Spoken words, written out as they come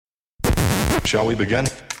Shall we begin?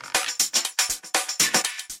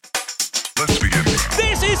 Let's begin.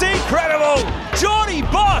 This is incredible! Johnny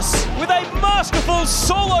Boss with a masterful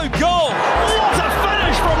solo goal. What a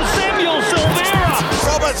finish from Samuel Silvera!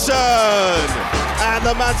 Robertson! And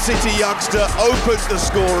the Man City youngster opens the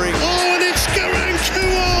scoring. Oh, and it's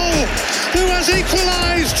Garankuo who has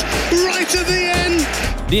equalised right at the end.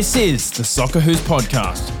 This is the SOCCEROOS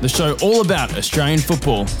podcast, the show all about Australian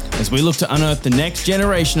football, as we look to unearth the next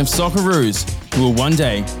generation of SOCCEROOS who will one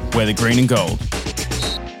day wear the green and gold.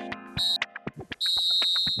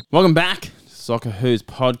 Welcome back to SOCCEROOS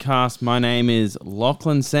podcast. My name is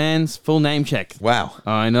Lachlan Sands. Full name check. Wow.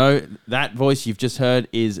 I know that voice you've just heard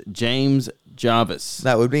is James Jarvis.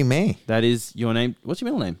 That would be me. That is your name. What's your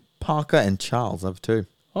middle name? Parker and Charles, I have two.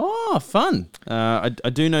 Oh, fun. I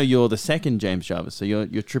do know you're the second James Jarvis, so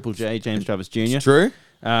you're Triple J, James Jarvis Jr. It's true.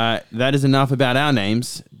 That is enough about our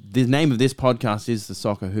names. The name of this podcast is the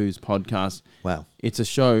SOCCEROOS podcast. Wow. It's a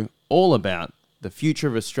show all about the future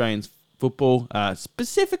of Australian football,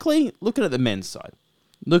 specifically looking at the men's side.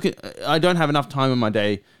 I don't have enough time in my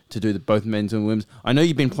day to do both men's and women's. I know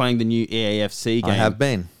you've been playing the new EAFC game. I have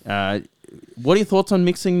been. What are your thoughts on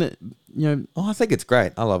mixing the, Oh, I think it's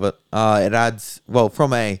great. I love it. It adds, well,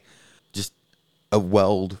 from a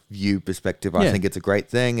world view perspective, I think it's a great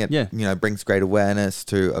thing. It brings great awareness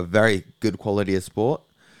to a very good quality of sport.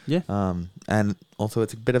 Yeah. And also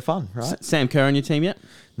it's a bit of fun, right? Sam Kerr on your team yet?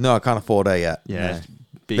 No, I can't afford her yet. Yeah. No.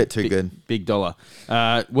 Bit too good. Big dollar.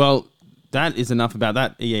 Well, that is enough about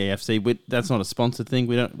that EAFC. That's not a sponsored thing.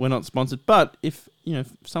 We're not sponsored. But if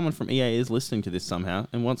someone from EA is listening to this somehow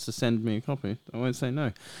and wants to send me a copy, I won't say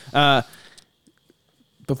no.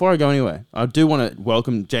 Before I go anywhere, I do want to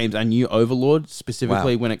welcome James, our new overlord,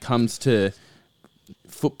 specifically when it comes to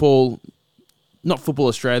football. Not Football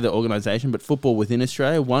Australia, the organisation, but football within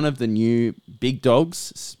Australia. One of the new big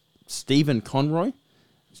dogs, Stephen Conroy,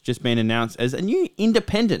 has just been announced as a new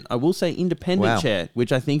independent, I will say independent chair,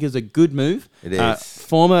 which I think is a good move. It is.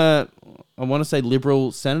 Former, I want to say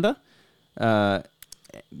Liberal senator,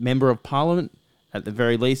 member of Parliament at the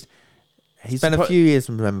very least. He's spent a few years,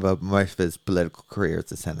 remember, most of his political career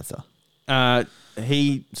as a senator.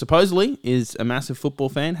 He supposedly is a massive football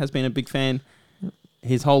fan, has been a big fan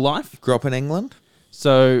his whole life. Grew up in England.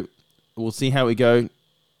 So we'll see how we go.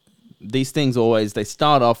 These things they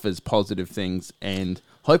start off as positive things, and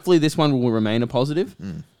hopefully this one will remain a positive.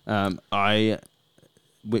 We're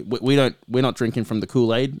not drinking from the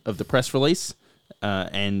Kool-Aid of the press release,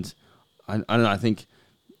 and I don't know. I think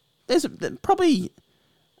there's probably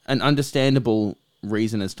an understandable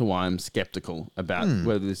reason as to why I'm skeptical about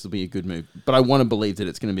whether this will be a good move. But I want to believe that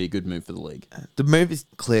it's going to be a good move for the league. The move is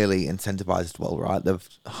clearly incentivized well, right? They've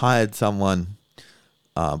hired someone,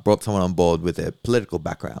 brought someone on board with a political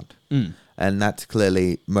background. And that's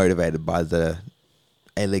clearly motivated by the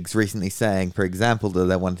A-Leagues recently saying, for example, that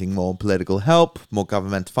they're wanting more political help, more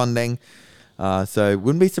government funding. So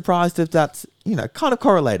wouldn't be surprised if that's, kind of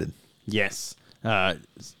correlated. Yes.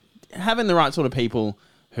 Having the right sort of people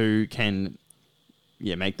who can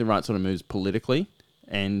make the right sort of moves politically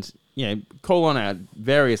and, call on our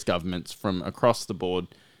various governments from across the board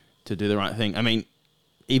to do the right thing. I mean,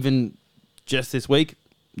 even just this week,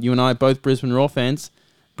 you and I, both Brisbane Roar fans,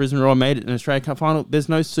 Brisbane Roar made it in an Australia Cup final. There's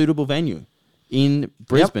no suitable venue in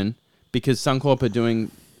Brisbane because Suncorp are doing,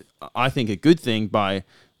 I think, a good thing by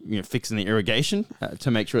fixing the irrigation to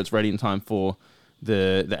make sure it's ready in time for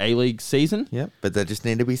the A-League season. Yep, but they just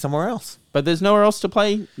need to be somewhere else. But there's nowhere else to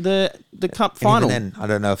play the cup final. And even then, I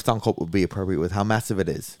don't know if Suncorp would be appropriate with how massive it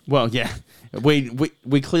is. Well, yeah,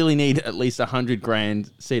 we clearly need at least $100,000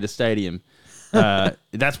 seat a stadium.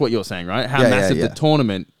 That's what you're saying, right? How massive the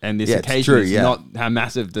tournament and this occasion is, not how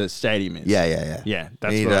massive the stadium is. Yeah,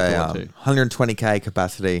 that's need what I thought too. 120K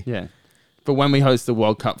capacity. Yeah. For when we host the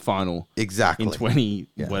World Cup final. Exactly. In 20,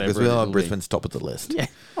 whatever. Because we are Brisbane's top of the list. Yeah.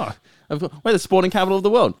 Oh, we're the sporting capital of the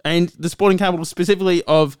world. And the sporting capital specifically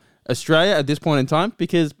of Australia at this point in time,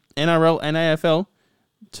 because NRL and AFL,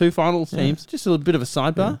 two final teams, just a little bit of a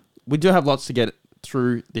sidebar. Yeah. We do have lots to get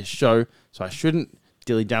through this show, so I shouldn't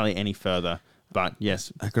dilly-dally any further. But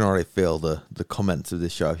yes. I can already feel the comments of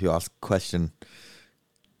this show. If you ask a question,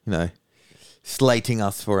 slating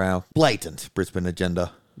us for our blatant Brisbane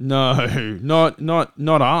agenda. No,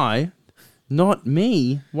 not I. Not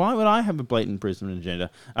me. Why would I have a blatant Brisbane agenda?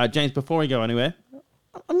 James, before we go anywhere,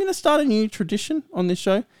 I'm going to start a new tradition on this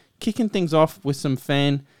show, kicking things off with some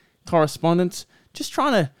fan correspondence. Just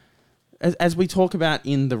trying to, as we talk about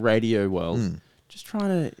in the radio world, just trying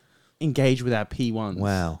to engage with our P1s.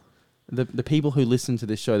 Wow. the people who listen to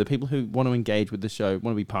this show, the people who want to engage with the show,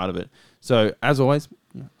 want to be part of it. So, as always,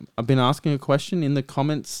 I've been asking a question in the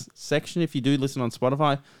comments section. If you do listen on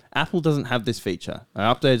Spotify, Apple doesn't have this feature.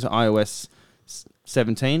 I updated to iOS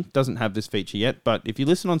 17, doesn't have this feature yet. But if you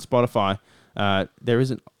listen on Spotify, there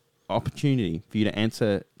is an opportunity for you to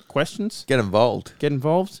answer questions. Get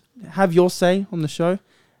involved. Have your say on the show.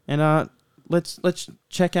 And let's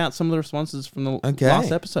check out some of the responses from the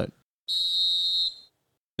last episode.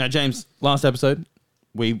 Now, James, last episode,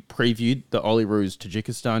 we previewed the Olyroos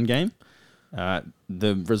Tajikistan game.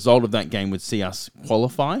 The result of that game would see us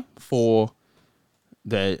qualify for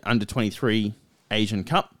the Under-23 Asian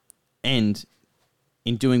Cup. And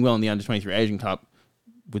in doing well in the Under-23 Asian Cup,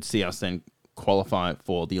 would see us then qualify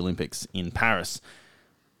for the Olympics in Paris.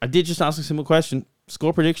 I did just ask a simple question.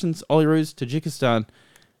 Score predictions, Olyroos Tajikistan.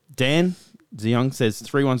 Dan Ziyoung says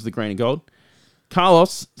 3-1 to the green and gold.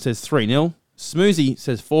 Carlos says 3-0. Smoozy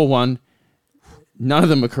says 4-1. None of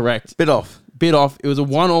them are correct. Bit off. It was a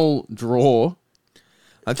 1-1 draw.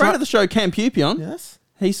 Friend of the show, Cam Pupion. Yes.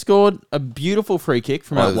 He scored a beautiful free kick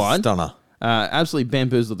from out wide. Stunner. Absolutely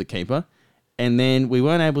bamboozled the keeper. And then we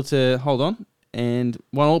weren't able to hold on and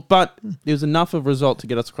 1-1. But it was enough of a result to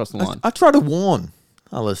get us across the line. I try to warn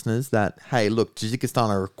our listeners that, hey, look, Tajikistan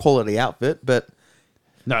are a quality outfit, but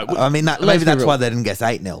no, I mean, maybe that's why they didn't guess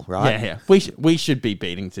 8-0, right? Yeah. We should be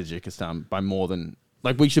beating Tajikistan by more than...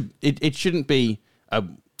 Like, we should... It shouldn't be...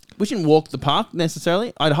 we shouldn't walk the park,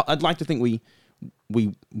 necessarily. I'd like to think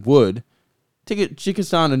we would.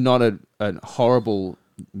 Tajikistan are not a horrible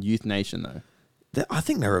youth nation, though. I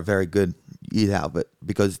think they're a very good youth outfit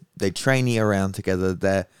because they train year round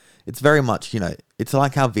together. It's very much, it's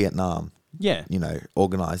like how Vietnam,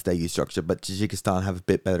 organise their youth structure, but Tajikistan have a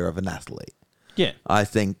bit better of an athlete. Yeah. I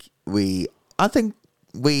think we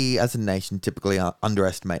as a nation typically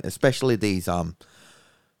underestimate, especially these,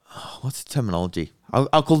 what's the terminology?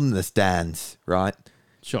 I'll call them the stands, right?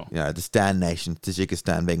 Sure. The stand nation,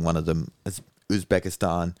 Tajikistan being one of them, as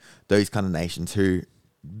Uzbekistan, those kind of nations who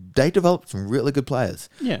they develop some really good players.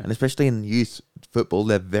 Yeah. And especially in youth football,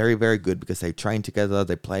 they're very, very good because they train together,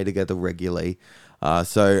 they play together regularly.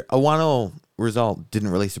 So a 1-1 result didn't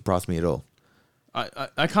really surprise me at all.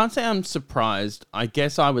 I can't say I'm surprised. I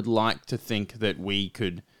guess I would like to think that we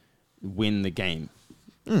could win the game.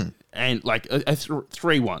 And like a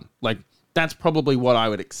 3-1. Like, that's probably what I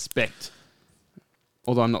would expect.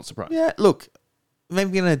 Although I'm not surprised. Yeah, look,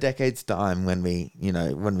 maybe in a decade's time when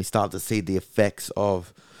we start to see the effects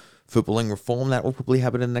of footballing reform, that will probably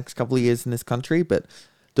happen in the next couple of years in this country. But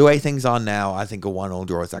the way things are now, I think a 1-1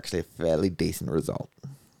 draw is actually a fairly decent result.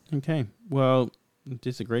 Okay, well,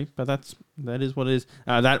 disagree, but that is what it is.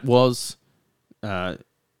 That was, I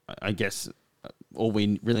guess, all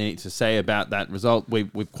we really need to say about that result.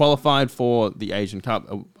 We've qualified for the Asian Cup.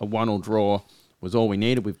 A 1-1 draw was all we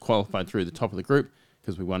needed. We've qualified through the top of the group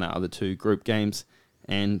because we won our other 2 group games,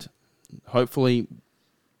 and hopefully,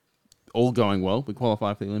 all going well, we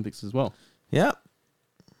qualify for the Olympics as well. Yeah.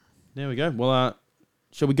 There we go. Well,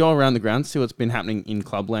 shall we go around the ground, see what's been happening in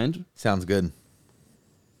Clubland? Sounds good.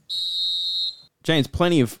 James,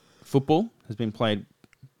 plenty of football has been played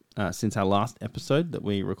since our last episode that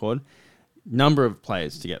we recorded. Number of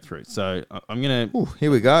players to get through. So I'm gonna. Here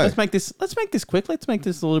we go. Let's make this quick. Let's make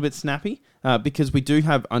this a little bit snappy because we do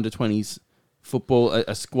have Under-20's football,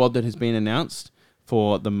 a squad that has been announced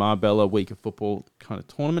for the Marbella Week of Football kind of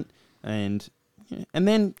tournament, and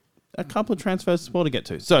then a couple of transfers as well to get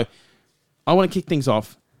to. So I want to kick things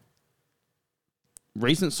off.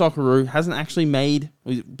 Recent Socceroo hasn't actually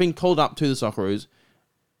been called up to the Socceroos.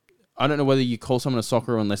 I don't know whether you call someone a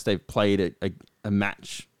Socceroo unless they've played a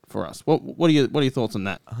match for us. What are your thoughts on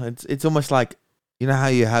that? It's almost like, how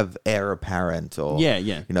you have heir apparent or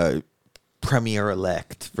premier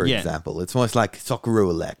elect, for example. It's almost like Socceroo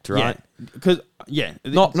elect, right? Because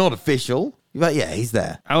not official, but he's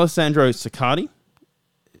there. Alessandro Siccardi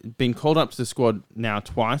been called up to the squad now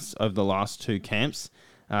twice over the last 2 camps.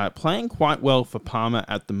 Playing quite well for Parma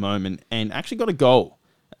at the moment and actually got a goal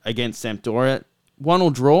against Sampdoria.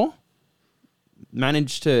 1-1 draw.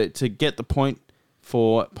 Managed to get the point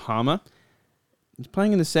for Parma. He's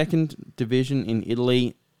playing in the 2nd division in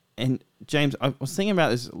Italy. And James, I was thinking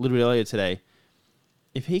about this a little bit earlier today.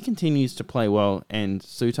 If he continues to play well and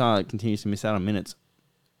Sutar continues to miss out on minutes,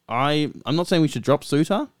 I'm not saying we should drop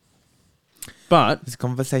Sutar, but there's a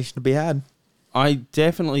conversation to be had. I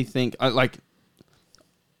definitely think I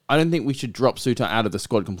don't think we should drop Sutar out of the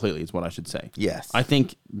squad completely, is what I should say. Yes. I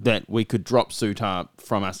think that we could drop Sutar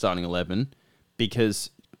from our starting 11 because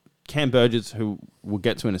Cam Burgess, who we'll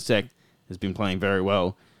get to in a sec, has been playing very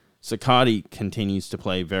well. Siccardi continues to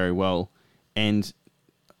play very well. And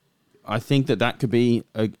I think that could be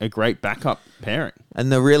a great backup pairing.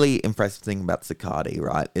 And the really impressive thing about Sakati,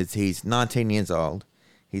 right, is he's 19 years old.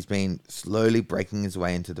 He's been slowly breaking his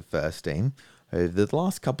way into the first team over the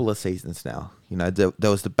last couple of seasons now. You know,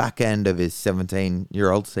 there was the back end of his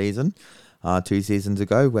 17-year-old season 2 seasons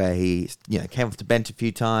ago where he, came off the bench a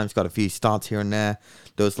few times, got a few starts here and there.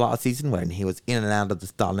 There was last season when he was in and out of the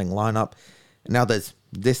starting lineup. And now there's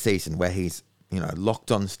this season where he's,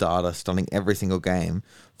 locked on starter, starting every single game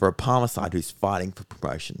for a Palmer side who's fighting for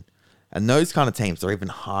promotion. And those kind of teams are even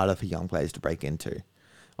harder for young players to break into.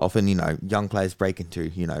 Often, young players break into,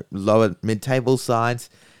 lower mid-table sides,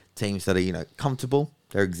 teams that are, comfortable.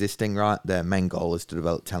 They're existing, right? Their main goal is to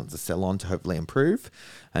develop talent to sell on to hopefully improve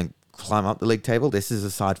and climb up the league table. This is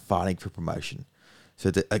a side fighting for promotion. So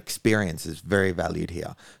the experience is very valued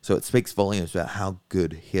here. So it speaks volumes about how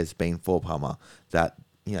good he has been for Palmer, that,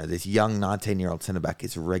 this young 19-year-old centre-back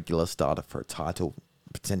is a regular starter for a title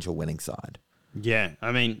potential winning side. Yeah,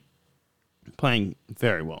 I mean, playing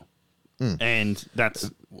very well. And that's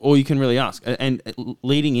all you can really ask. And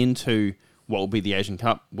leading into what will be the Asian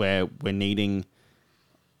Cup, where we're needing...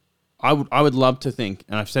 I would love to think,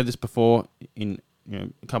 and I've said this before in a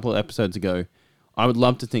couple of episodes ago, I would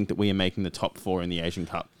love to think that we are making the top 4 in the Asian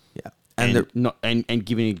Cup. Yeah. And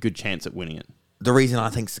giving a good chance at winning it. The reason I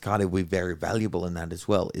think Sakati will be very valuable in that as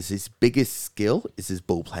well is his biggest skill is his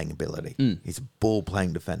ball-playing ability. He's a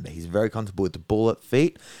ball-playing defender. He's very comfortable with the ball at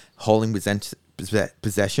feet, holding possession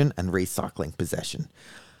and recycling possession.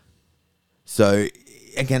 So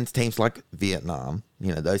against teams like Vietnam,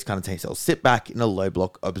 those kind of teams, they'll sit back in a low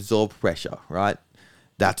block, absorb pressure, right?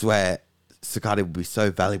 That's where Sakati will be so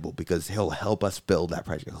valuable because he'll help us build that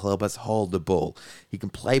pressure. He'll help us hold the ball. He can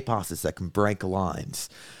play passes that can break lines.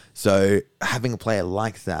 So having a player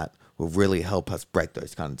like that will really help us break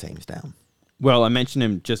those kind of teams down. Well, I mentioned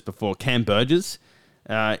him just before. Cam Burgess,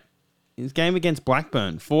 his game against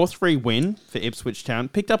Blackburn, 4-3 win for Ipswich Town.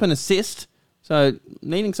 Picked up an assist. So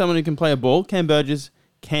needing someone who can play a ball, Cam Burgess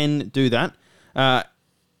can do that. Got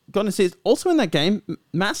an assist. Also in that game,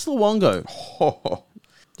 Mas Luongo.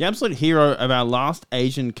 The absolute hero of our last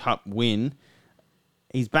Asian Cup win.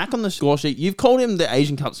 He's back on the score sheet. You've called him the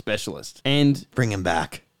Asian Cup specialist. And bring him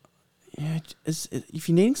back. Yeah, if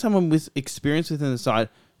you're needing someone with experience within the side,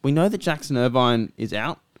 we know that Jackson Irvine is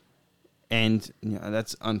out. And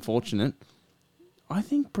that's unfortunate. I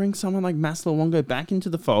think bring someone like Mas Luongo back into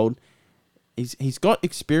the fold. He's got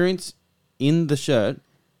experience in the shirt.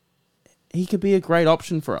 He could be a great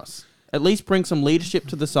option for us. At least bring some leadership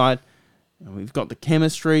to the side. We've got the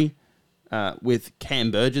chemistry with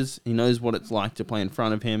Cam Burgess. He knows what it's like to play in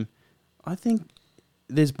front of him. I think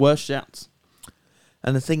there's worse shouts.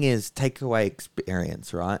 And the thing is, take away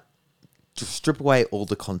experience, right? Just strip away all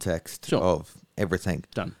the context of everything.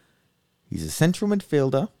 Done. He's a central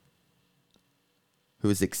midfielder who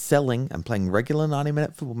is excelling and playing regular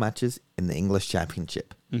 90-minute football matches in the English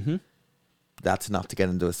Championship. Mm-hmm. That's enough to get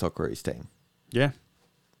into a Socceroos team. Yeah.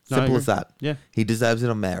 Simple as that. Yeah. He deserves it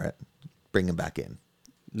on merit. Bring him back in.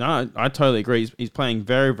 No, I totally agree. He's playing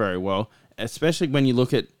very, very well, especially when you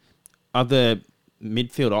look at other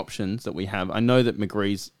midfield options that we have. I know that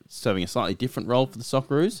McGree's serving a slightly different role for the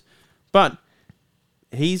Socceroos, but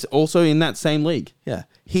he's also in that same league. Yeah.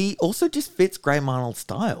 He also just fits Graham Arnold's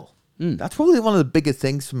style. That's probably one of the biggest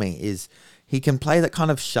things for me is he can play that kind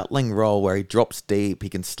of shuttling role where he drops deep, he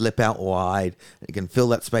can slip out wide, he can fill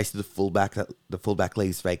that space to the fullback that the fullback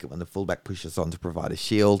leaves vacant when the fullback pushes on to provide a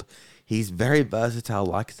shield. He's very versatile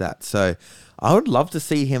like that. So I would love to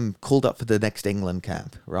see him called up for the next England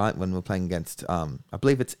camp, right? When we're playing against, I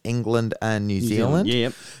believe it's England and New Zealand.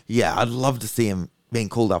 Yep. Yeah, I'd love to see him being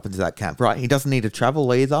called up into that camp, right? He doesn't need to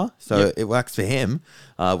travel either, so it works for him.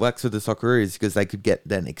 Works for the Socceroos because they could get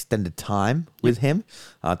then extended time with him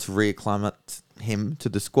to reacclimate him to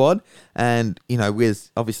the squad. And, with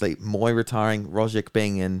obviously Moy retiring, Rogic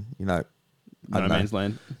being in, No man's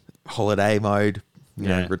land. Holiday mode,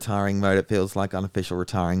 retiring mode, it feels like unofficial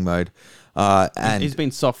retiring mode. And he's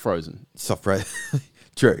been soft frozen.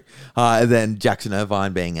 True. And then Jackson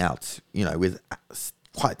Irvine being out, with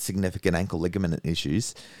quite significant ankle ligament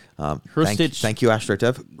issues. Thank you,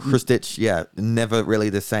 AstroTurf. Hrustic, never really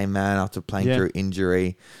the same man after playing through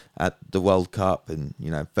injury at the World Cup and,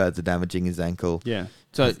 further damaging his ankle. Yeah.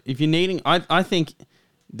 So if you're needing... I think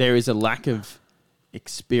there is a lack of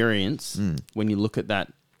experience when you look at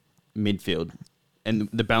that midfield and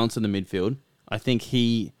the balance of the midfield. I think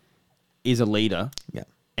he is a leader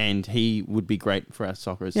and he would be great for our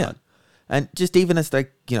Socceroos side. And just even as a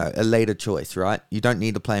later choice, right? You don't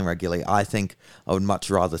need to play him regularly. I think I would much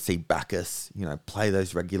rather see Bacchus, play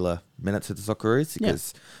those regular minutes at the Socceroos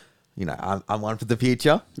because I'm one for the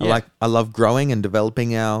future. Yeah. I love growing and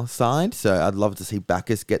developing our side, so I'd love to see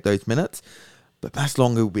Bacchus get those minutes. But Max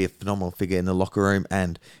Longa will be a phenomenal figure in the locker room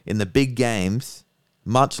and in the big games,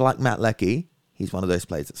 much like Matt Leckie, he's one of those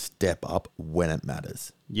players that step up when it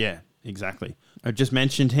matters. Yeah, exactly. I just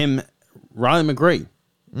mentioned him, Riley McGree.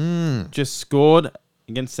 Just scored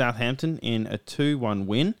against Southampton in a 2-1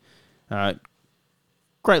 win.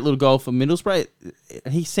 Great little goal for Middlesbrough.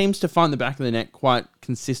 He seems to find the back of the net quite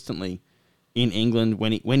consistently in England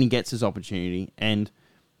when he gets his opportunity, and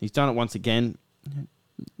he's done it once again.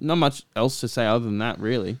 Not much else to say other than that,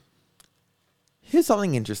 really. Here's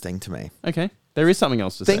something interesting to me. Okay, there is something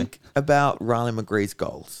else to say. Think about Riley McGree's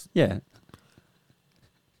goals. Yeah,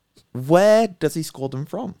 Where does he score them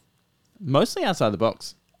from? mostly outside the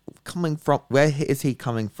box. Where is he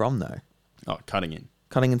coming from, though? Oh, cutting in.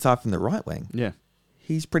 Cutting inside from the right wing. Yeah.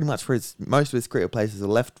 He's pretty much most of his career plays as a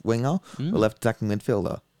left winger or left attacking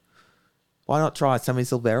midfielder. Why not try Sammy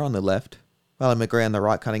Silvera on the left, Riley McGree on the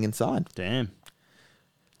right, cutting inside? Damn.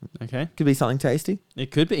 Okay. Could be something tasty.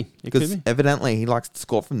 It could be. Because evidently he likes to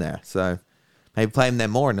score from there. So maybe play him there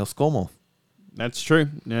more and he'll score more. That's true.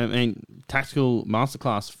 I mean, tactical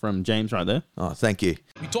masterclass from James right there. Oh, thank you.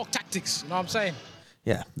 We talk tactics, you know what I'm saying?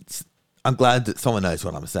 Yeah. I'm glad that someone knows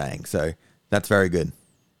what I'm saying. So that's very good.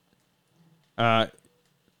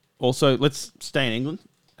 Also, let's stay in England.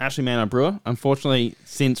 Ashley Manor-Brewer, unfortunately,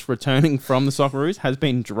 since returning from the Socceroos, has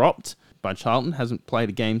been dropped by Charlton. Hasn't played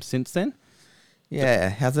a game since then. Yeah,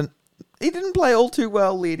 he didn't play all too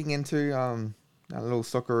well leading into that little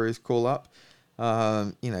Socceroos call-up.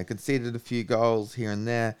 Conceded a few goals here and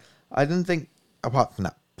there. I didn't think, apart from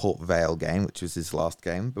that Port Vale game, which was his last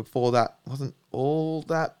game, before that wasn't all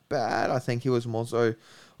that bad. I think he was more so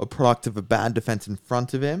a product of a bad defence in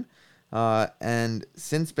front of him. And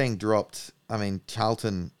since being dropped, I mean,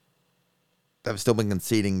 Charlton, they've still been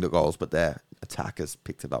conceding the goals, but their attack has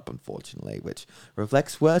picked it up, unfortunately, which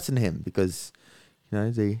reflects worse in him because,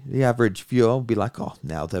 the average viewer will be like, oh,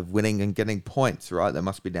 now they're winning and getting points, right? They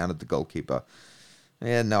must be down at the goalkeeper.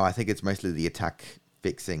 Yeah, no, I think it's mostly the attack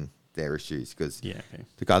fixing their issues because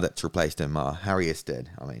the guy that's replaced him, Harry Isted,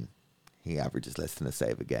 I mean, he averages less than a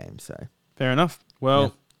save a game, so. Fair enough.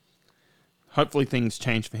 Well, hopefully things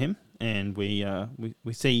change for him and we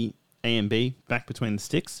see A&B back between the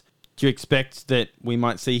sticks. Do you expect that we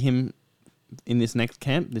might see him in this next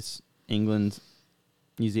camp, this England,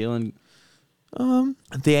 New Zealand? The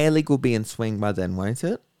A-League will be in swing by then, won't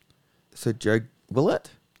it? So Joe, will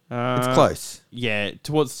it? It's close. Yeah,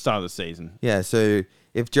 towards the start of the season. Yeah, so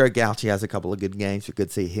if Joe Gauchi has a couple of good games, we could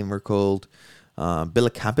see him recalled.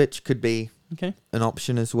 Bilikabic could be an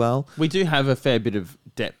option as well. We do have a fair bit of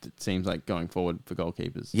depth, it seems like, going forward for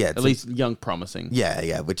goalkeepers. Yeah, at least young, promising.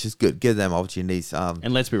 Yeah, which is good. Give them opportunities.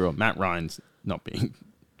 And let's be real, Matt Ryan's not being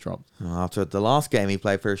dropped. After the last game he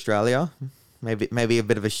played for Australia, maybe a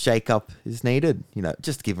bit of a shake-up is needed.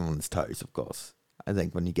 Just to keep him on his toes, of course. I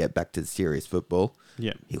think when you get back to serious football,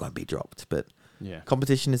 he won't be dropped. But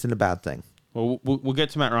competition isn't a bad thing. Well, we'll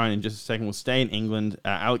get to Matt Ryan in just a second. We'll stay in England.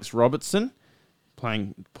 Alex Robertson,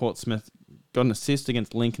 playing Portsmouth, got an assist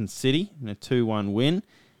against Lincoln City in a 2-1 win.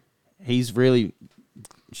 He's really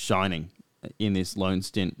shining in this loan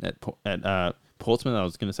stint at Portsmouth, I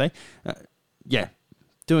was going to say.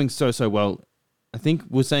 Doing so well. I think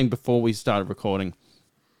we were saying before we started recording,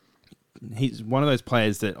 he's one of those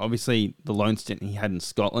players that obviously the loan stint he had in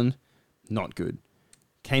Scotland, not good.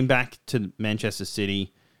 Came back to Manchester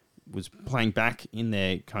City, was playing back in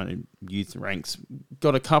their kind of youth ranks,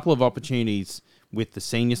 got a couple of opportunities with the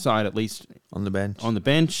senior side, at least on the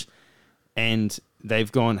bench, and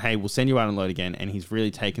they've gone, hey, we'll send you out on loan again, and he's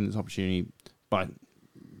really taken this opportunity by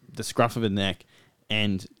the scruff of the neck,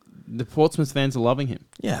 and the Portsmouth fans are loving him.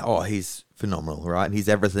 Yeah, he's phenomenal, right? He's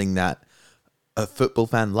everything that a football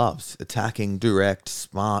fan loves. Attacking, direct,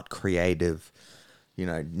 smart, creative,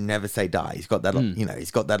 never say die. He's got that,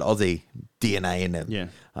 he's got that Aussie DNA in him.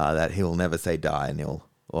 That he'll never say die and he'll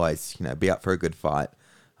always, be up for a good fight.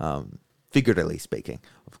 Figuratively speaking,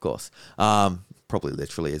 of course. Probably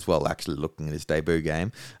literally as well, actually looking at his debut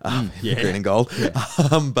game. Green and gold.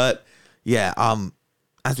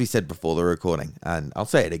 As we said before the recording, and I'll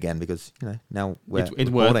say it again because, now we're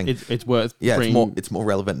recording. It's worth. It's more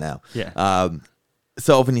relevant now.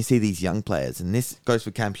 So often you see these young players, and this goes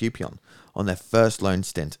for Campupion, on their first loan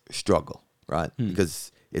stint struggle, right?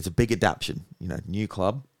 Because it's a big adaptation. New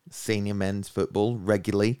club, senior men's football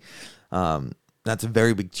regularly. That's a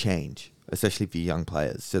very big change, especially for young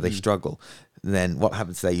players. So they struggle. Then what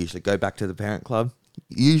happens? They usually go back to the parent club.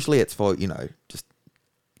 Usually it's for, just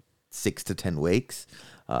 6 to 10 weeks.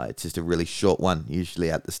 It's just a really short one, usually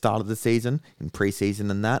at the start of the season, in pre-season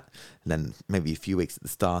and that, and then maybe a few weeks at the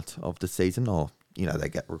start of the season, or, they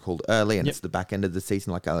get recalled early and it's the back end of the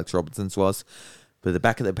season like Alex Robertson's was. But at the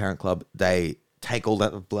back of their parent club, they take all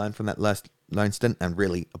that they've learned from that last loan stint and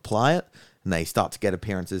really apply it, and they start to get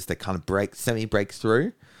appearances. They kind of semi-break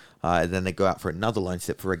through, and then they go out for another loan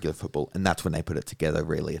stint for regular football, and that's when they put it together,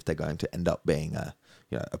 really, if they're going to end up being a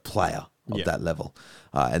player of that level.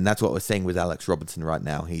 And that's what we're seeing with Alex Robertson right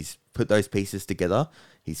now. He's put those pieces together,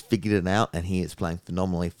 he's figured it out, and he is playing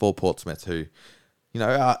phenomenally for Portsmouth, who,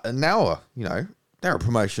 now they're a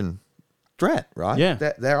promotion threat, right? Yeah.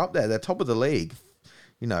 They're up there. They're top of the league,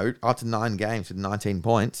 after 9 games with 19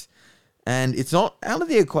 points. And it's not out of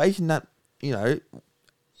the equation that,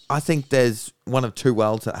 I think there's one of two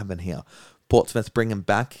worlds that happen here. Portsmouth bring him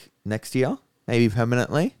back next year, maybe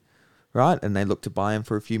permanently, right? And they look to buy him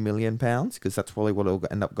for a few £1 million, because that's probably what it'll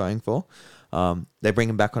end up going for. They bring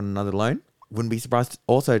him back on another loan. Wouldn't be surprised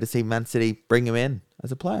also to see Man City bring him in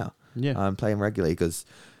as a player. Yeah. Play him regularly, because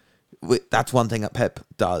that's one thing that Pep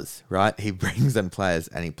does, right? He brings in players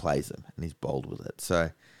and he plays them, and he's bold with it.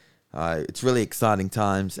 So it's really exciting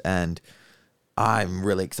times, and I'm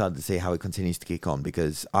really excited to see how he continues to kick on,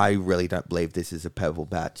 because I really don't believe this is a purple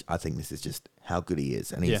patch. I think this is just how good he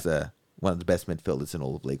is, and he's one of the best midfielders in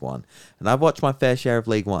all of League One. And I've watched my fair share of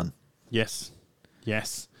League One. Yes.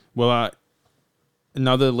 Well,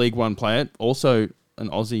 another League One player, also an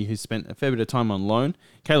Aussie who spent a fair bit of time on loan,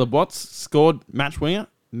 Caleb Watts, scored match winner,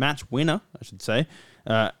 I should say,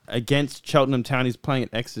 against Cheltenham Town. He's playing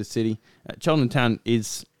at Exeter City. Cheltenham Town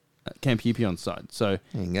is Camp Upion's side, so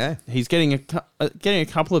there you go. He's getting a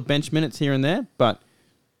couple of bench minutes here and there, but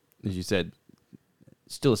as you said,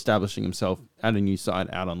 still establishing himself at a new side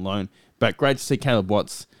out on loan. But great to see Caleb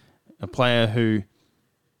Watts, a player who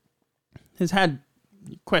has had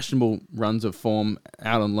questionable runs of form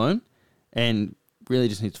out on loan, and really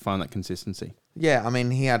just needs to find that consistency. Yeah, I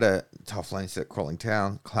mean, he had a tough loan stint at Crawling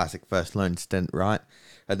Town, classic first loan stint, right?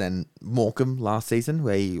 And then Morecambe last season,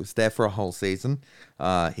 where he was there for a whole season.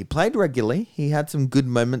 He played regularly. He had some good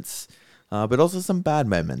moments, but also some bad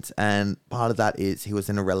moments. And part of that is he was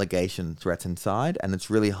in a relegation threatened side, and it's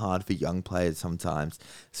really hard for young players sometimes,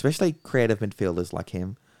 especially creative midfielders like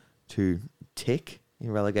him, to tick in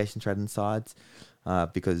relegation threatened sides,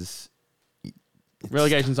 because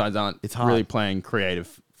relegation sides aren't it's hard. Really playing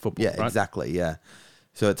creative football. Yeah, right? exactly. Yeah.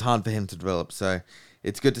 So it's hard for him to develop. So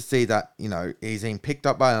it's good to see that, he's been picked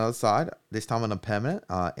up by another side, this time on a permanent,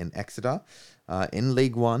 in Exeter, in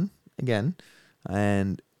League One again.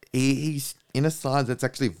 And he's in a side that's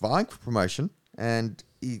actually vying for promotion, and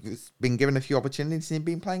he's been given a few opportunities and he's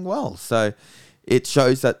been playing well. So it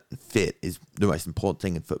shows that fit is the most important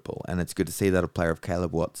thing in football. And it's good to see that a player of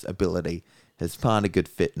Caleb Watts' ability has found a good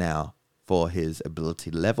fit now for his ability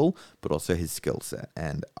level, but also his skill set.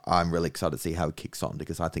 And I'm really excited to see how he kicks on,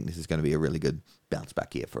 because I think this is going to be a really good bounce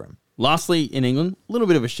back year for him. Lastly, in England, a little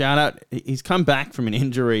bit of a shout out. He's come back from an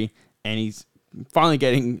injury, and he's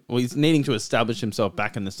finally he's needing to establish himself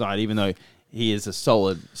back in the side, even though he is a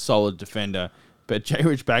solid defender. But J.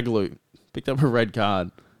 Rich Bagaloo picked up a red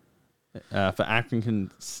card for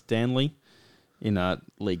Accrington Stanley in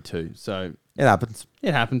League 2. So it happens.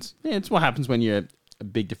 Yeah, it's what happens when you're a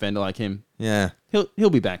big defender like him. Yeah. He'll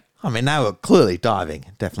be back. I mean, they were clearly diving.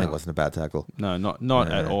 Definitely wasn't a bad tackle. No,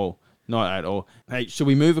 not at all. Not at all. Hey, should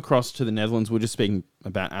we move across to the Netherlands? We're just speaking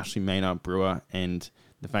about Ashley Maynard Brewer and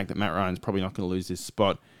the fact that Matt Ryan's probably not going to lose his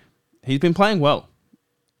spot. He's been playing well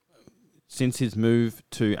since his move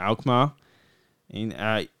to Alkmaar.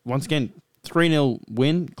 And once again, 3-0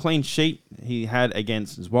 win, clean sheet he had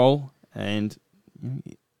against Zwolle, and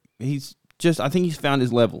I think he's found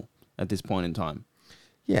his level at this point in time.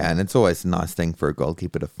 Yeah, and it's always a nice thing for a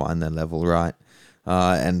goalkeeper to find their level, right?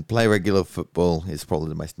 And play regular football is probably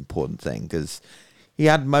the most important thing, because he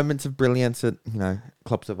had moments of brilliance at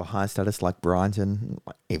clubs of a high status like Brighton,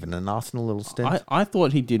 even an Arsenal little stint. I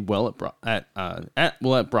thought he did well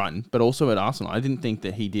at Brighton, but also at Arsenal. I didn't think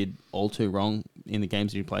that he did all too wrong in the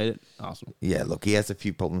games that he played at Arsenal. Yeah, look, he has a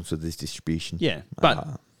few problems with his distribution. Yeah,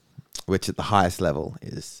 but which at the highest level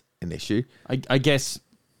is an issue. I guess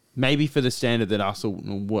maybe for the standard that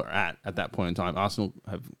Arsenal were at that point in time, Arsenal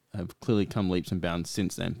have clearly come leaps and bounds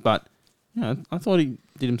since then. But I thought he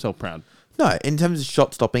did himself proud. No, in terms of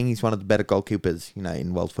shot stopping, he's one of the better goalkeepers,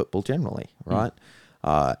 in world football generally, right?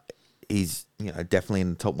 He's definitely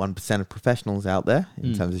in the top 1% of professionals out there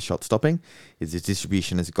in terms of shot stopping. His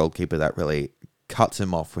distribution as a goalkeeper that really cuts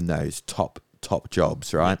him off from those top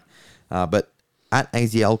jobs, right? But at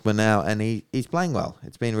AZ Alkmaar now, and he's playing well.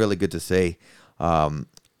 It's been really good to see.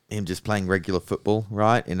 him just playing regular football,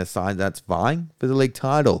 right, in a side that's vying for the league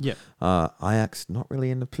title. Yeah. Ajax not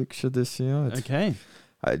really in the picture this year. Okay.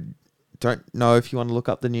 I don't know if you want to look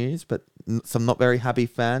up the news, but some not very happy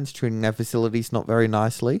fans treating their facilities not very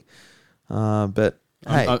nicely. But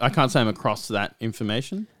hey, I can't say I'm across that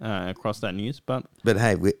information, across that news, but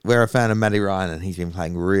hey, we're a fan of Matty Ryan, and he's been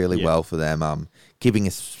playing really well for them, keeping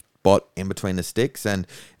his spot in between the sticks, and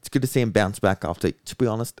it's good to see him bounce back after, to be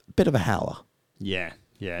honest, a bit of a howler. yeah,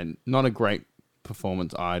 not a great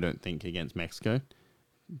performance, I don't think, against Mexico.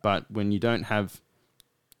 But when you don't have,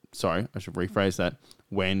 sorry, I should rephrase that,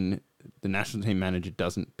 when the national team manager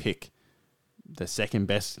doesn't pick the second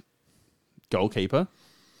best goalkeeper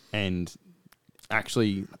and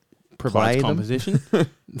actually provides Play them. composition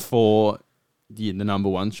for the number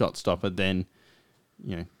one shot stopper, then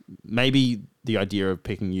maybe the idea of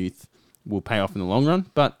picking youth will pay off in the long run.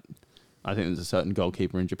 But I think there's a certain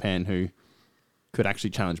goalkeeper in Japan who could actually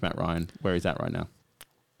challenge Matt Ryan where he's at right now.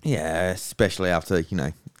 Yeah, especially after,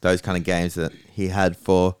 those kind of games that he had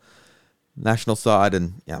for national side.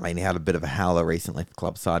 And, he had a bit of a howler recently for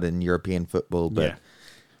club side in European football. But,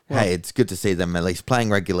 hey, it's good to see them at least playing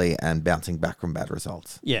regularly and bouncing back from bad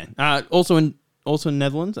results. Yeah. Also in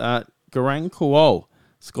Netherlands, Garang Kuol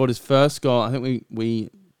scored his first goal. I think we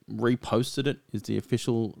reposted it, is the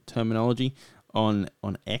official terminology, on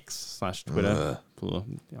X/Twitter.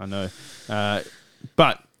 I know.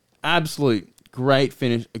 But absolute great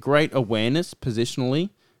finish, a great awareness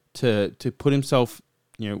positionally to put himself,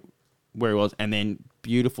 where he was, and then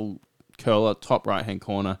beautiful curler, top right-hand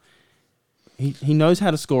corner. He knows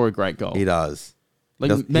how to score a great goal. He does. He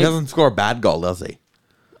He doesn't score a bad goal, does he?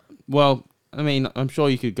 Well, I mean, I'm sure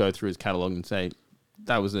you could go through his catalogue and say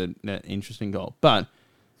that was an interesting goal. But,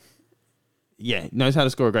 yeah, knows how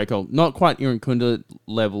to score a great goal. Not quite Irankunda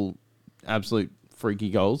level, absolute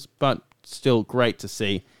freaky goals, but still great to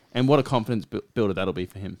see. And what a confidence builder that'll be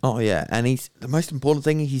for him. Oh, yeah. And the most important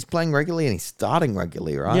thing, he's playing regularly and he's starting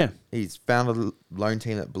regularly, right? Yeah. He's found a lone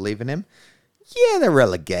team that believe in him. Yeah, they're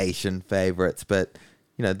relegation favourites, but,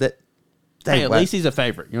 that... Hey, at least he's a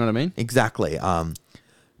favourite, you know what I mean? Exactly.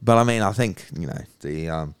 But, I think,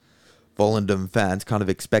 the Volendam fans kind of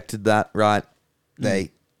expected that, right?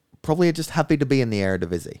 They probably are just happy to be in the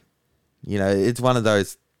Eredivisie. It's one of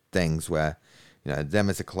those things where, them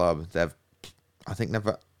as a club, I think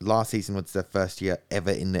last season was their first year ever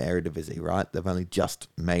in the Eredivisie, right? They've only just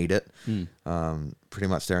made it pretty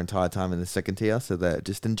much their entire time in the second tier. So they're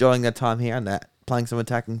just enjoying their time here and they're playing some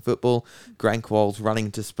attacking football. Grankwall's running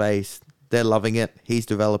into space. They're loving it. He's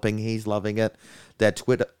developing. He's loving it. Their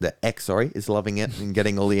X, is loving it and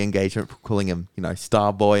getting all the engagement for calling him,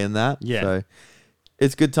 star boy and that. Yeah. So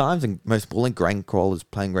it's good times, and most importantly, Grankwall is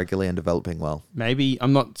playing regularly and developing well. Maybe,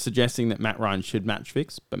 I'm not suggesting that Matt Ryan should match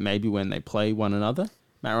fix, but maybe when they play one another,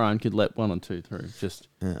 Matt Ryan could let one or two through.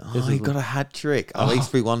 He got a hat trick. At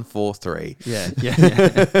least we won 4-3. Yeah.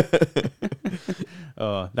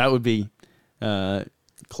 That would be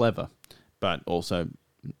clever, but also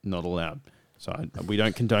not allowed. So we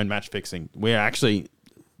don't condone match fixing. We're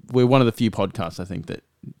one of the few podcasts, I think, that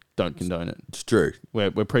don't condone it. It's true.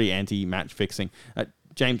 We're pretty anti-match fixing.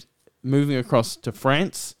 James, moving across to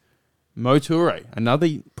France, Mo Toure,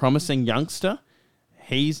 another promising youngster.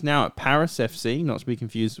 He's now at Paris FC, not to be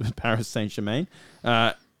confused with Paris Saint-Germain.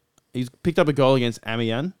 He's picked up a goal against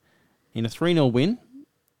Amiens in a 3-0 win.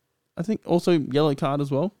 I think also yellow card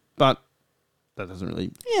as well, but that doesn't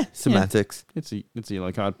really... Yeah, semantics. Yeah, it's a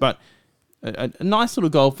yellow card, but a nice little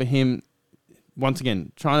goal for him. Once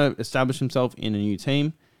again, trying to establish himself in a new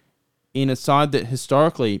team, in a side that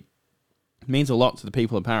historically means a lot to the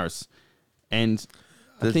people of Paris. And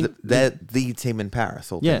I think they're the team in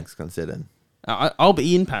Paris, all things considered. I'll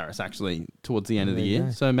be in Paris, actually, towards the end of the year.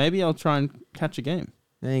 Go. So maybe I'll try and catch a game.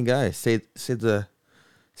 There you go. See the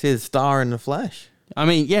star in the flesh. I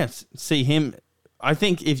mean, yes, see him. I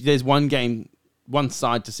think if there's one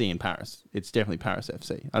side to see in Paris, it's definitely Paris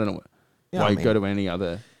FC. I don't know why you go to any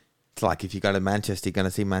other... It's like if you go to Manchester, you're going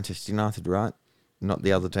to see Manchester United, right? Not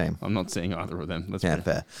the other team. I'm not seeing either of them.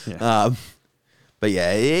 Fair. Yeah. But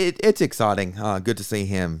yeah, it's exciting. Good to see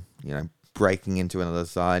him, breaking into another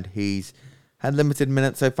side. He's had limited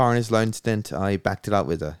minutes so far in his loan stint. He backed it up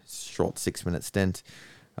with a short 6-minute stint.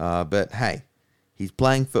 But hey, he's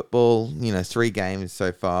playing football, 3 games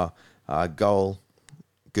so far. Goal,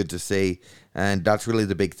 good to see. And that's really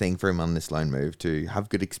the big thing for him on this loan move, to have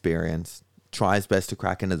good experience, try his best to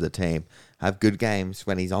crack into the team, have good games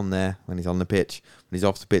when he's on there, when he's on the pitch, when he's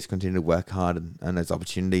off the pitch, continue to work hard and those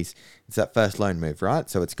opportunities. It's that first loan move, right?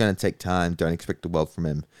 So it's going to take time. Don't expect the world from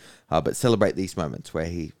him. But celebrate these moments where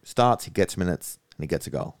he starts, he gets minutes, and he gets a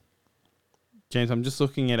goal. James, I'm just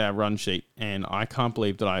looking at our run sheet, and I can't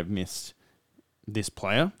believe that I've missed this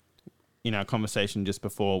player. In our conversation just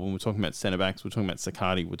before, when we're talking about centre-backs, we're talking about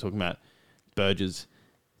Sakati, we're talking about Burgess.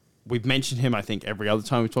 We've mentioned him, I think, every other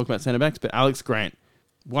time we talk about centre-backs, but Alex Grant,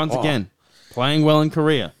 once again, playing well in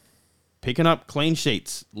Korea, picking up clean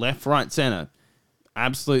sheets, left, right, centre.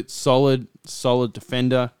 Absolute solid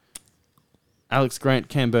defender. Alex Grant,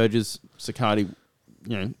 Cam Burgess, Sakati,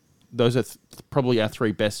 those are probably our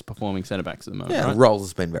three best performing centre-backs at the moment. Yeah, right? Rolls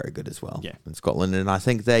has been very good as well in Scotland. And I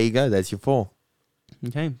think there you go. There's your 4.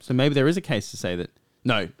 Okay, so maybe there is a case to say that,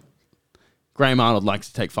 no, Graham Arnold likes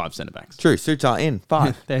to take 5 centre-backs. True. Sutar in.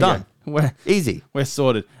 5. There Done. you go. Easy. We're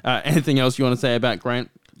sorted. Anything else you want to say about Grant?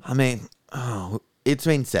 I mean, it's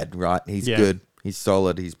been said, right? He's good. He's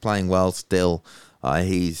solid. He's playing well still.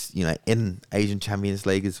 He's, in Asian Champions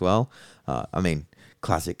League as well.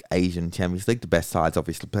 Classic Asian Champions League. The best sides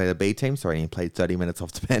obviously play the B team, so he only played 30 minutes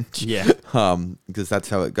off the bench. Yeah. Because that's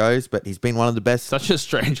how it goes. But he's been one of the best. Such a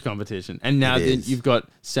strange competition. And now you've got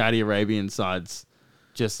Saudi Arabian sides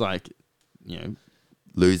just like,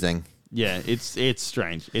 losing. Yeah, it's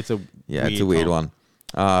strange. It's a weird one.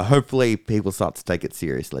 Hopefully people start to take it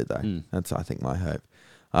seriously, though. That's, I think, my hope.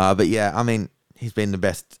 But yeah, I mean, he's been the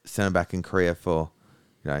best centre-back in Korea for,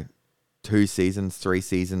 2 seasons, 3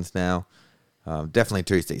 seasons now. Definitely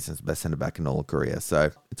 2 seasons, best centre-back in all of Korea.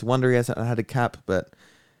 So it's a wonder he hasn't had a cap, but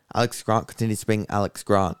Alex Grant continues being Alex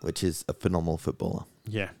Grant, which is a phenomenal footballer.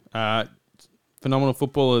 Yeah. Phenomenal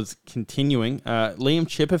footballers continuing. Liam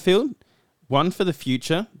Chipperfield, one for the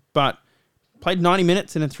future, but played 90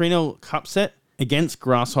 minutes in a 3-0 cup set against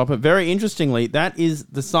Grasshopper. Very interestingly, that is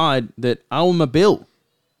the side that Al-Mabil,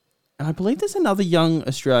 and I believe there's another young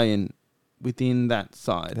Australian within that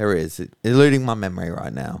side. There is. Eluding my memory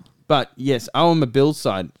right now. But yes, Al-Mabil's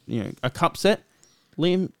side, a cup set.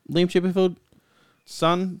 Liam Chipperfield,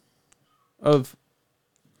 son of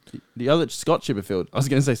the other Scott Chipperfield. I was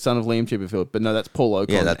going to say son of Liam Chipperfield, but no, that's Paul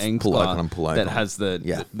Ocon. Yeah, that's Paul Ocon and Paul Ocon. That has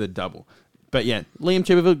the double. But yeah, Liam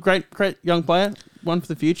Chipperfield, great young player, one for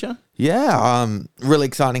the future. Yeah, really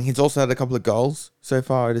exciting. He's also had a couple of goals so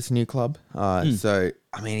far at his new club. So,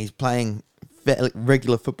 I mean, he's playing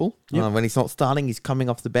regular football. Yep. When he's not starting, he's coming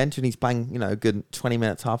off the bench and he's playing, a good 20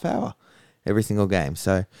 minutes, half hour every single game.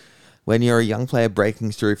 So when you're a young player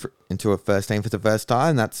breaking through into a first team for the first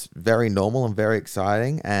time, that's very normal and very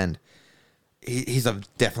exciting. And he's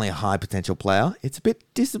definitely a high potential player. It's a bit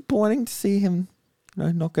disappointing to see him,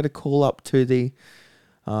 not get a call up to the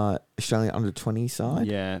Australian under-20 side.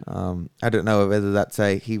 Yeah. I don't know whether that's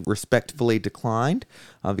he respectfully declined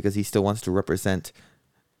because he still wants to represent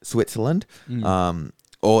Switzerland,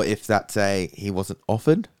 or if that's he wasn't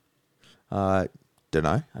offered. Don't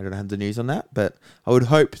know. I don't have the news on that, but I would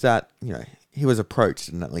hope that he was approached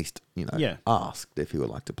and at least asked if he would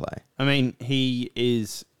like to play. I mean, he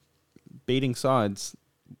is beating sides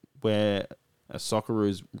where a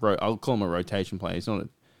Socceroos, I'll call him a rotation player. He's not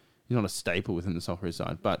a staple within the Socceroos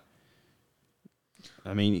side, but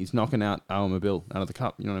I mean, he's knocking out Al-Mabil out of the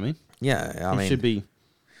cup. You know what I mean? Yeah, I mean, should be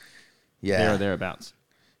there or thereabouts.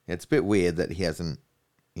 It's a bit weird that he hasn't,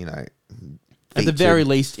 featured. At the very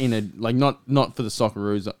least, in a not for the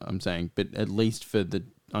Socceroos, I'm saying, but at least for the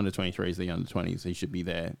under-23s, the under-20s, he should be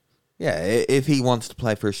there. Yeah, if he wants to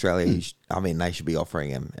play for Australia, they should be offering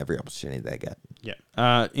him every opportunity they get.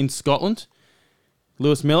 Yeah. In Scotland,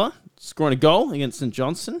 Lewis Miller scoring a goal against St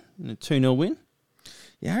Johnstone in a 2-0 win.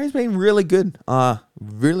 Yeah, he's been really good.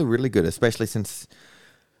 Really, really good, especially since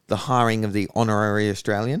the hiring of the honorary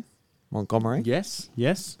Australian, Montgomery. Yes.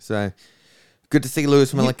 So, good to see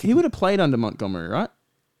Lewis Miller. He would have played under Montgomery, right?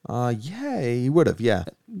 Yeah, he would have, yeah.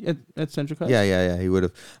 At Central Coast? Yeah, he would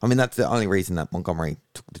have. I mean, that's the only reason that Montgomery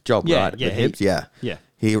took the job, right? Yeah, Hibs. Yeah.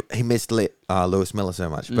 He missed Lewis Miller so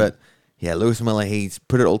much. But, yeah, Lewis Miller, he's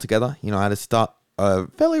put it all together. Had to start a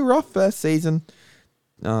fairly rough first season.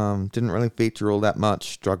 Didn't really feature all that much.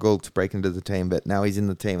 Struggled to break into the team. But now he's in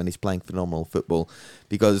the team and he's playing phenomenal football.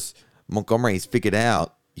 Because Montgomery's figured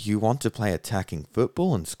out you want to play attacking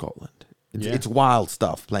football in Scotland. It's wild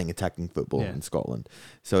stuff playing attacking football in Scotland.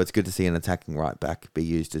 So it's good to see an attacking right back be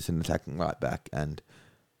used as an attacking right back, and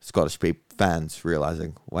Scottish fans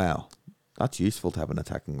realising, wow, that's useful to have an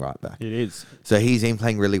attacking right back. It is. So he's been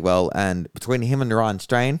playing really well, and between him and Ryan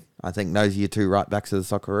Strain, I think those are your 2 right backs of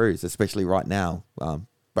the Socceroos, especially right now.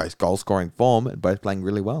 Both goal scoring form and both playing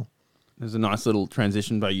really well. There's a nice little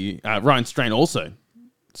transition by you. Ryan Strain also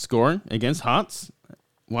scoring against Hearts.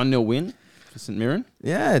 1-0 win for St Mirren.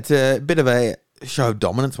 Yeah, it's a bit of a show of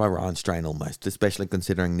dominance by Ryan Strain almost, especially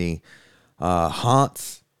considering the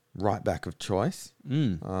Hearts right back of choice.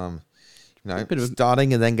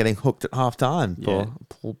 starting and then getting hooked at half time for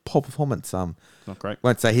poor performance. Not great.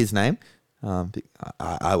 Won't say his name.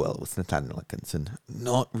 I will. It was Nathaniel Atkinson.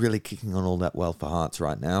 Not really kicking on all that well for Hearts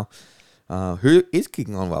right now. Who is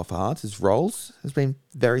kicking on well for Hearts is Rolls, has been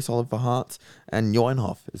very solid for Hearts, and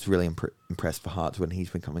Neuenhoff is really impressed for Hearts when he's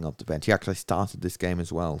been coming off the bench. He actually started this game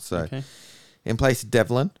as well. So, in place of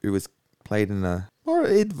Devlin, who was played in a more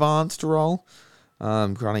advanced role,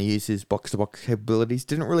 trying to use his box-to-box capabilities,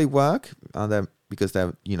 didn't really work because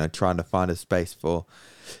they're trying to find a space for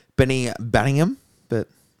Benny Banningham,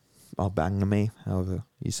 Banghamy, however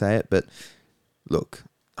you say it. But look,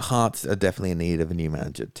 Hearts are definitely in need of a new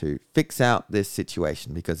manager to fix out this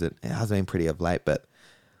situation because it has been pretty of late, but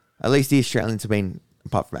at least the Australians have been,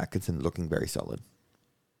 apart from Atkinson, looking very solid.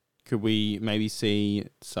 Could we maybe see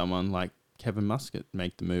someone like Kevin Muscat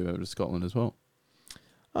make the move over to Scotland as well?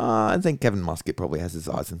 I think Kevin Muscat probably has his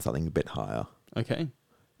eyes on something a bit higher. Okay.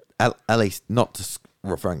 At least not just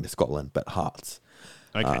referring to Scotland, but Hearts.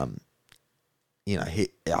 Okay.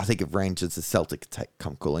 I think if Rangers or Celtic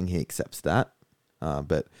come calling, he accepts that.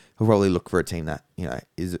 But he'll probably look for a team that,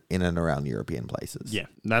 is in and around European places. Yeah,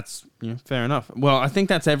 that's fair enough. Well, I think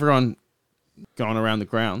that's everyone gone around the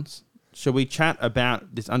grounds. Shall we chat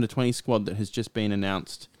about this under-20 squad that has just been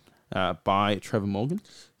announced by Trevor Morgan?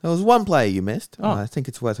 There was one player you missed. Oh. I think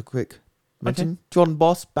it's worth a quick mention. Okay. Jordan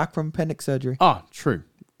Boss, back from appendix surgery. Oh, true.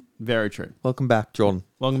 Very true. Welcome back, Jordan.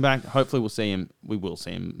 Welcome back. Hopefully we'll see him. We will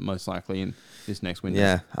see him most likely in this next window.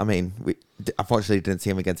 Yeah, I mean, we unfortunately didn't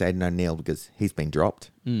see him against Aidan O'Neill because he's been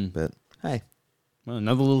dropped. But, hey. Well,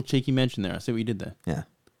 another little cheeky mention there. I see what you did there. Yeah.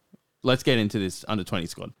 Let's get into this under-20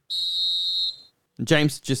 squad.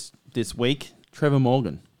 James, just this week, Trevor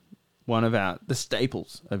Morgan, one of the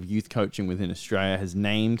staples of youth coaching within Australia, has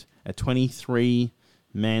named a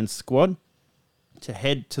 23-man squad to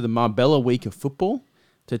head to the Marbella Week of Football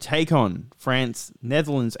to take on France,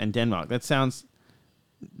 Netherlands, and Denmark. That sounds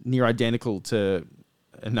near identical to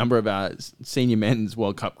a number of our senior men's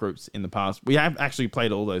World Cup groups in the past. We have actually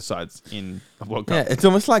played all those sides in a World Cup. Yeah, it's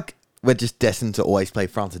almost like we're just destined to always play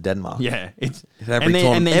France or Denmark. Yeah.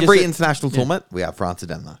 Every international tournament, we have France or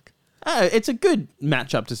Denmark. It's a good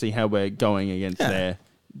matchup to see how we're going against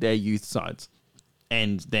their youth sides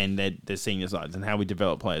and then their senior sides and how we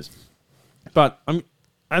develop players. But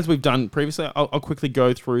as we've done previously, I'll quickly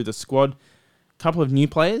go through the squad. A couple of new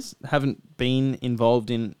players haven't been involved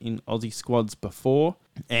in Aussie squads before.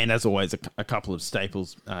 And as always, a couple of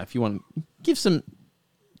staples. If you want to give some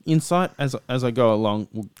insight as I go along,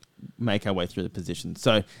 we'll make our way through the positions.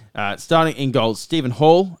 So starting in goals, Stephen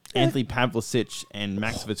Hall, Anthony Pavlicic, and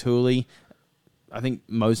Max Vituli. I think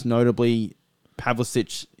most notably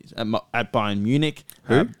Pavlicic at Bayern Munich.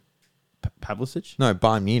 Who? Pavlicic? No,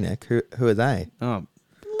 Bayern Munich. Who are they? Oh,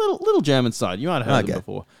 little German side. You might have heard of them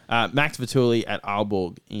before. Max Vituli at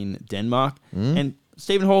Aalborg in Denmark, and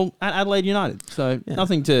Stephen Hall at Adelaide United. So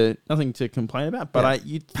nothing to complain about. But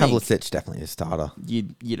you'd think Pavlicic definitely a starter.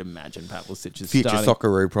 You'd imagine Pavlicic is future starting.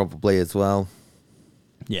 Socceroo probably as well.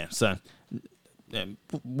 Yeah. So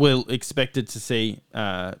we're expected to see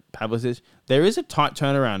Pavlicic. There is a tight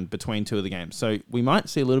turnaround between two of the games, so we might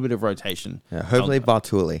see a little bit of rotation. Yeah, hopefully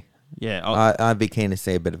Bartoli. Yeah, I'd be keen to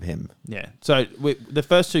see a bit of him. Yeah, so the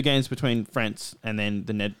first two games between France and then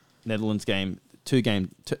the Netherlands game, two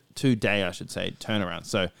day I should say, turnaround.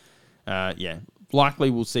 So, likely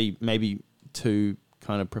we'll see maybe two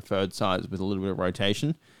kind of preferred sides with a little bit of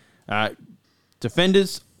rotation.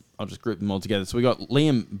 Defenders, I'll just group them all together. So we got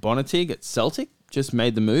Liam Bonatig at Celtic, just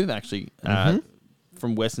made the move actually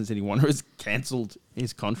from Western Sydney Wanderers, cancelled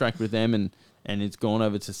his contract with them and it's gone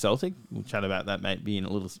over to Celtic. We'll chat about that maybe in a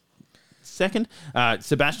little second.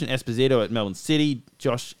 Sebastian Esposito at Melbourne City,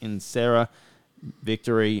 Josh Insera,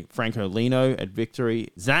 Victory, Franco Lino at Victory,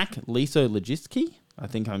 Zach Liso Logistki. I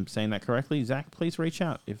think I'm saying that correctly. Zach, please reach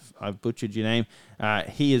out if I've butchered your name.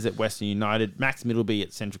 He is at Western United, Max Middleby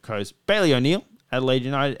at Central Coast, Bailey O'Neill, Adelaide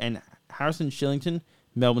United, and Harrison Shillington,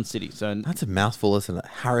 Melbourne City. So that's a mouthful, isn't it?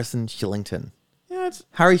 Harrison Shillington. Yeah, it's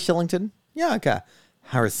Harry Shillington. Yeah, okay.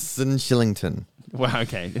 Harrison Shillington. Wow,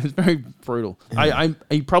 okay. It's very brutal.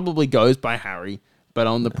 He probably goes by Harry, but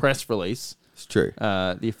on the press release... It's true.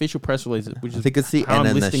 The official press release, which I think it's the N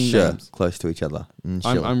and the sh close to each other.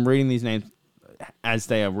 I'm reading these names as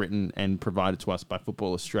they are written and provided to us by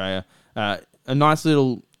Football Australia. A nice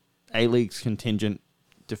little A-Leagues contingent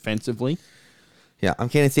defensively. Yeah, I'm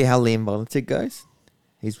keen to see how Liam Bonatig goes.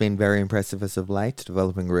 He's been very impressive as of late,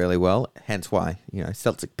 developing really well. Hence why,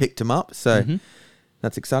 Celtic picked him up. So...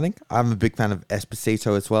 That's exciting. I'm a big fan of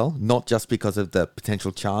Esposito as well, not just because of the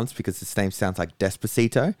potential chance, because his name sounds like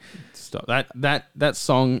Despacito. Stop. That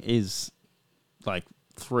song is like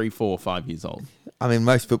 3, 4, 5 years old. I mean,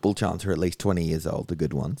 most football chants are at least 20 years old, the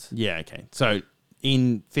good ones. Yeah, okay. So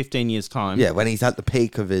in 15 years' time... Yeah, when he's at the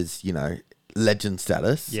peak of his, legend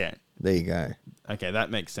status. Yeah. There you go. Okay, that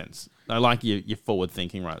makes sense. I like your forward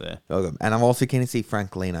thinking right there. And I'm also keen to see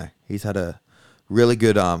Frank Lino. He's had a really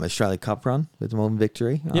good Australia Cup run with Melbourne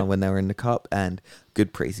Victory when they were in the Cup, and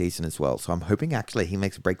good preseason as well. So I'm hoping actually he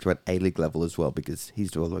makes a breakthrough at A-League level as well, because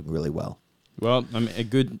he's doing really well. Well, I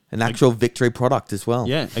mean, an actual Victory product as well.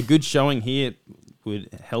 Yeah, a good showing here would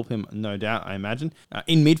help him, no doubt, I imagine.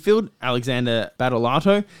 In midfield, Alexander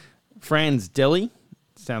Badalato, Franz Deli.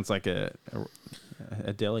 Sounds like a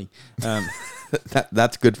deli.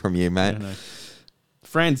 That's good from you, mate.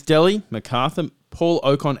 Franz Deli, MacArthur, Paul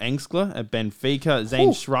Ocon-Engskler at Benfica,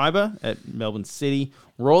 Zane Schreiber at Melbourne City,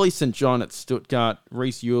 Rawley St. John at Stuttgart,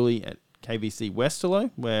 Reece Ewley at KVC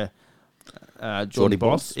Westerlo, where Jordy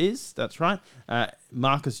Boss is. That's right.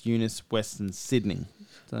 Marcus Eunice, Western Sydney.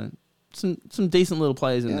 So some decent little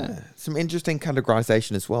players in there. Some interesting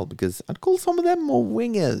categorization as well, because I'd call some of them more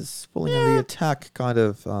wingers, pulling in the attack kind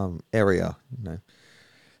of area,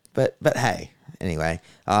 But hey, anyway,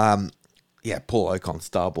 Paul Ocon,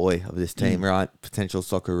 star boy of this team, right? Potential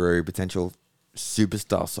Socceroo, potential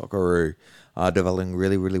superstar Socceroo, developing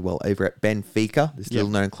really, really well over at Benfica, this little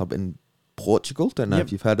known club in Portugal. Don't know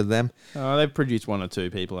if you've heard of them. They've produced 1 or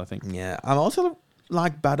 2 people, I think. Yeah, I'm also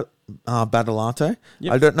like Badalato.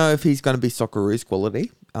 Yep. I don't know if he's going to be Socceroos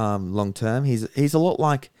quality long term. He's a lot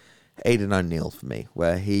like Aidan O'Neill for me,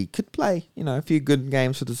 where he could play, a few good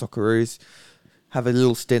games for the Socceroos, have a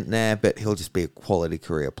little stint there, but he'll just be a quality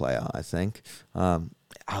career player, I think. I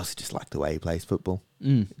also just like the way he plays football.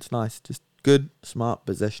 It's nice, just good, smart,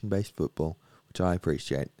 possession-based football, which I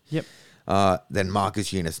appreciate. Yep. Then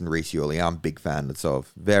Marcus Eunice and Reece Ewley, I'm a big fan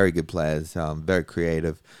of. Very good players, very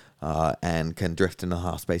creative, and can drift in the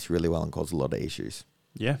half space really well and cause a lot of issues.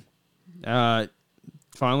 Yeah.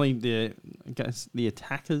 Finally, the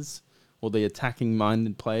attackers, or the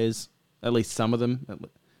attacking-minded players, at least some of them,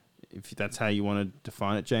 if that's how you want to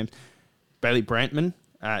define it, James. Bailey Brantman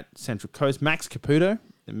at Central Coast. Max Caputo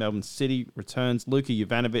at Melbourne City returns. Luka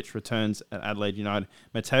Jovanovic returns at Adelaide United.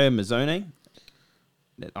 Matteo Mazzone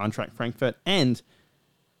at Eintracht Frankfurt. And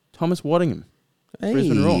Thomas Waddingham.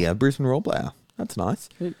 Brisbane Roar. A Brisbane Roar player. That's nice.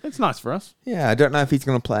 It's nice for us. Yeah, I don't know if he's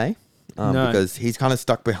going to play. No. Because he's kind of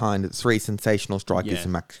stuck behind 3 sensational strikers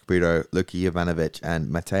in Max Caputo, Luka Jovanovic, and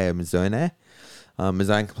Matteo Mazzone.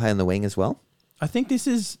 Mazzone can play on the wing as well. I think this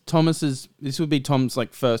would be Tom's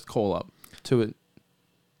first call up to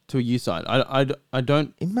a U side. I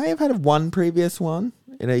don't. He may have had one previous one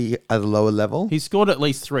at a lower level. He scored at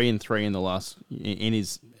least 3 and 3 in the last in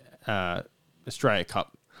his Australia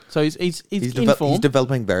Cup. So he's in form. He's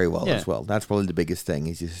developing very well as well. That's probably the biggest thing.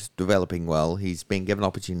 He's just developing well. He's been given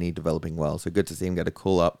opportunity developing well. So good to see him get a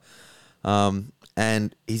call up.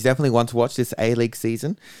 And he's definitely one to watch this A-League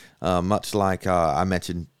season. Much like I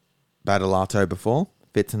mentioned Badalato before,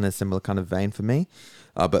 fits in a similar kind of vein for me.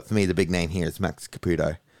 But for me, the big name here is Max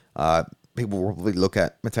Caputo. People will probably look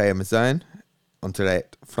at Matteo Mazzone on today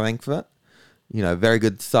at Frankfurt. Very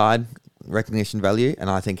good side, recognition value, and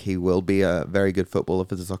I think he will be a very good footballer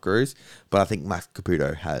for the Socceroos. But I think Max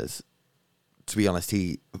Caputo has, to be honest,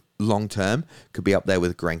 he long-term could be up there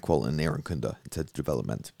with Granquil and Aaron Kunda in terms of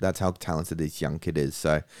development. That's how talented this young kid is.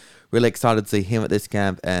 So really excited to see him at this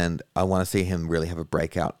camp, and I want to see him really have a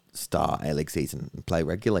breakout star A-League season and play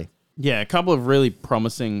regularly. Yeah, a couple of really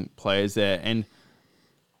promising players there. And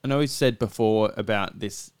I know we said before about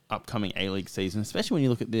this upcoming A-League season, especially when you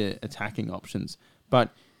look at the attacking options, but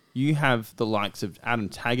you have the likes of Adam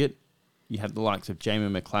Taggart, you have the likes of Jamie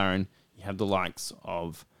McLaren, you have the likes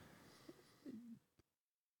of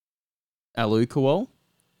Alu Kowal,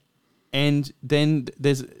 and then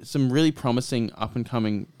there's some really promising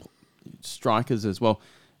up-and-coming strikers as well.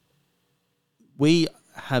 We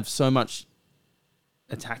have so much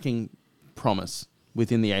attacking promise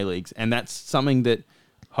within the A-Leagues, and that's something that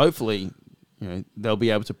hopefully they'll be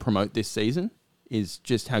able to promote this season, is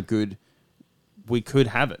just how good we could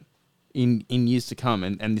have it in years to come,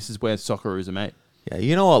 and this is where Socceroos are made. Yeah,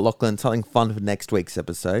 you know what, Lachlan? Something fun for next week's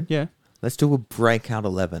episode. Yeah. Let's do a breakout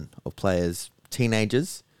 11 of players,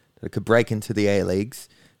 teenagers, that could break into the A-Leagues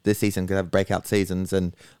this season, could have breakout seasons.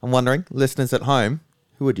 And I'm wondering, listeners at home,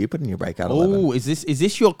 who would you put in your breakout 11? Oh, is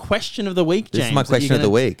this your question of the week, James? This is my question of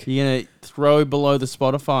the week. You're going to throw below the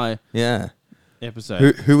Spotify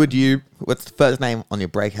episode. Who would you... What's the first name on your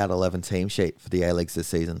breakout 11 team sheet for the A-Leagues this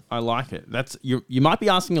season? I like it. You might be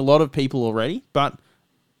asking a lot of people already, but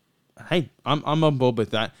hey, I'm on board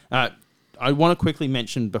with that. I want to quickly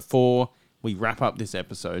mention before we wrap up this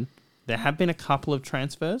episode, there have been a couple of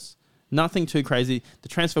transfers Nothing too crazy. The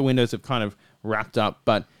transfer windows have kind of wrapped up,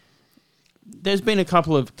 but there's been a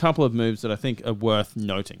couple of moves that I think are worth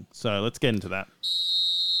noting. So let's get into that.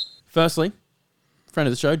 Firstly, friend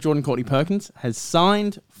of the show, Jordan Courtney-Perkins, has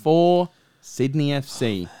signed for Sydney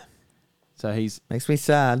FC. So he's... Makes me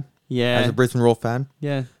sad. Yeah. As a Brisbane Roar fan.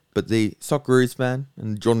 Yeah. But the SOCCEROOS fan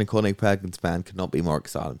and Jordan Courtney-Perkins fan could not be more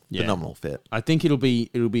excited. Yeah. Phenomenal fit. I think it'll be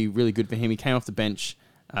really good for him. He came off the bench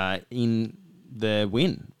in the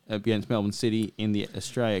win against Melbourne City in the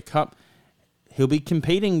Australia Cup. He'll be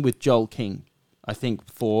competing with Joel King, I think,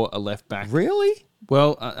 for a left back. Really?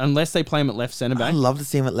 Well, unless they play him at left centre back. I'd love to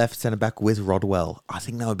see him at left centre back with Rodwell. I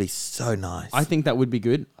think that would be so nice. I think that would be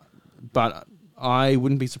good, but I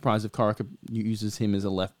wouldn't be surprised if Corica uses him as a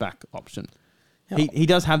left back option. Yeah. He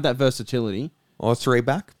does have that versatility. Or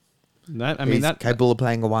 3-back. He's capable of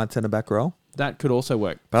playing a wide centre back role. That could also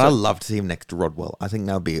work. But I'd love to see him next to Rodwell. I think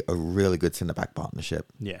that would be a really good centre back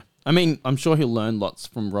partnership. Yeah. I mean, I'm sure he'll learn lots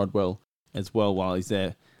from Rodwell as well while he's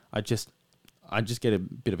there. I just get a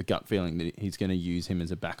bit of a gut feeling that he's going to use him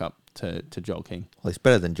as a backup to Joel King. Well, he's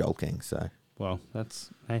better than Joel King, so... Well,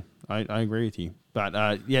 I agree with you. But,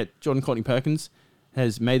 Jordan Courtney-Perkins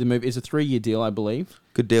has made the move. It's a 3-year deal, I believe.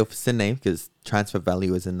 Good deal for Sydney because transfer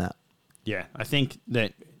value is in that. Yeah, I think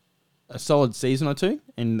that a solid season or two,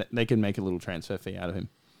 and they can make a little transfer fee out of him.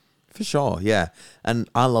 For sure, yeah. And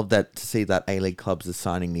I love that to see that A-League clubs are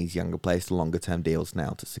signing these younger players to longer-term deals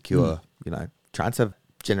now to secure, transfer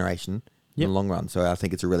generation in the long run. So I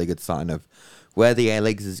think it's a really good sign of where the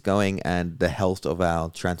A-Leagues is going and the health of our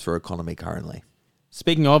transfer economy currently.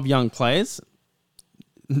 Speaking of young players,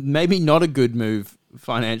 maybe not a good move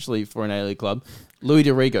financially for an A-League club. Louis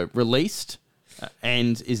Dorigo released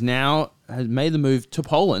and has made the move to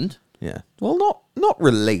Poland. Yeah. Well, not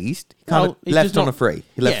released. He left on a free.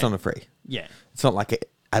 He left on a free. Yeah. It's not like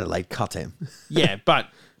Adelaide cut him. Yeah, but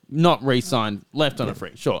not re-signed, left on a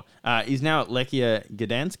free. Sure. He's now at Lechia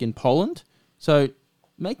Gdansk in Poland. So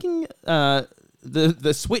making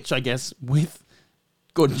the switch, I guess, with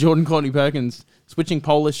Jordan Courtney-Perkins switching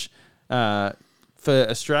Polish for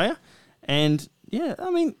Australia. And, yeah, I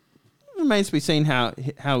mean, it remains to be seen how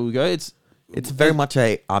we go. It's very much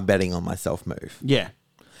I'm betting on myself move. Yeah.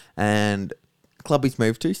 And club he's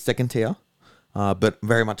moved to, second tier, but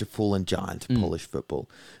very much a fallen giant Polish football.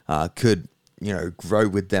 Could, grow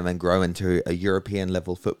with them and grow into a European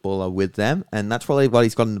level footballer with them. And that's probably what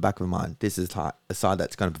he's got in the back of his mind. This is a side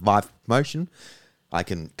that's going to provide promotion. I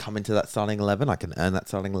can come into that starting 11. I can earn that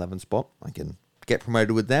starting 11 spot. I can get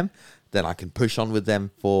promoted with them. Then I can push on with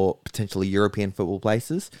them for potentially European football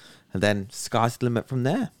places. And then sky's the limit from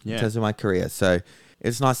there in terms of my career. So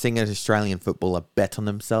it's nice seeing an Australian footballer bet on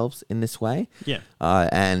themselves in this way. Yeah.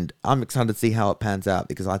 And I'm excited to see how it pans out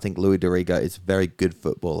because I think Louis Dorigo is a very good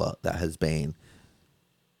footballer that has been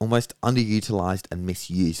almost underutilized and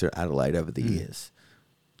misused at Adelaide over the years.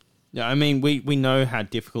 Yeah, I mean, we know how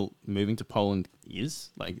difficult moving to Poland is,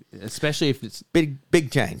 like especially if it's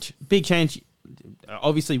big change. Big change.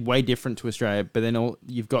 Obviously, way different to Australia, but then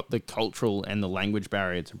you've got the cultural and the language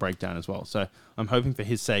barrier to break down as well. So I'm hoping for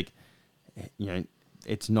his sake,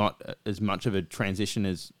 it's not as much of a transition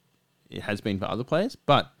as it has been for other players.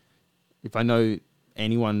 But if I know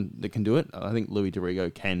anyone that can do it, I think Louis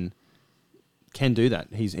Dorigo can do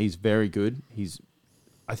that. He's very good. He's,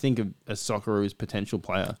 I think, a Socceroos potential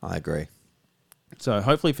player. I agree. So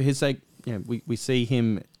hopefully for his sake, we see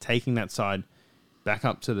him taking that side back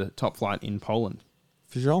up to the top flight in Poland.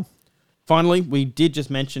 For sure. Finally, we did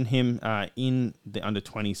just mention him in the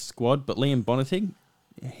under-20 squad, but Liam Bonnetig,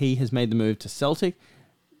 he has made the move to Celtic.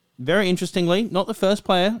 Very interestingly, not the first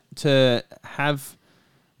player to have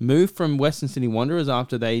moved from Western Sydney Wanderers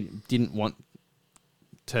after they didn't want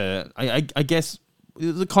to... I guess it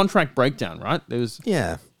was a contract breakdown, right? There was...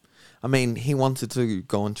 Yeah. I mean, he wanted to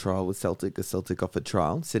go on trial with Celtic because Celtic offered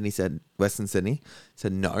trial. Western Sydney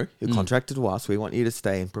said, no, you're contracted to us. We want you to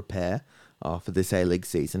stay and prepare for this A-League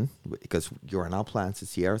season because you're in our plans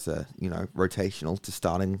this year as a, rotational to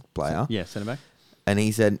starting player. Yeah, centre-back. And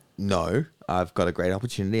he said, no, I've got a great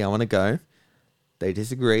opportunity. I want to go. They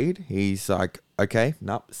disagreed. He's like, okay,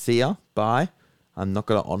 nope, see ya, bye. I'm not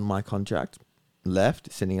going to honour my contract.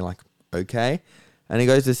 Left. Sydney like, okay. And he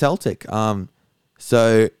goes to Celtic.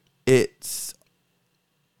 So... It's,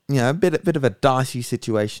 a bit of a dicey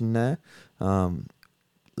situation there,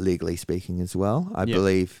 legally speaking as well. I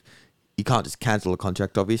believe you can't just cancel a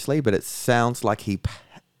contract, obviously, but it sounds like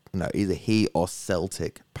either he or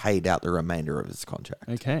Celtic paid out the remainder of his contract.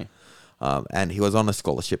 Okay. And he was on a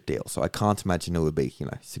scholarship deal, so I can't imagine it would be,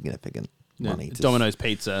 significant money. Domino's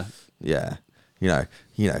Pizza. Yeah.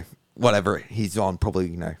 Whatever he's on,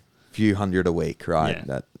 probably, few hundred a week, right?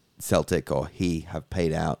 Yeah. Celtic or he have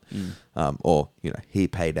paid out, or he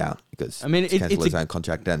paid out because it's cancelled his own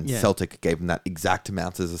contract, and Celtic gave him that exact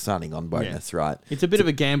amount as a signing on bonus, right? It's a bit of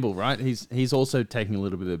a gamble, right? He's also taking a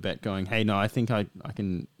little bit of a bet, going, hey, no, I think I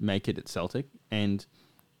can make it at Celtic, and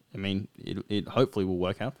it hopefully will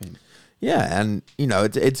work out for him. Yeah, and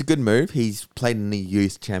it's a good move. He's played in the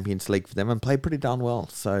Youth Champions League for them and played pretty darn well.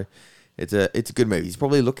 So it's a good move. He's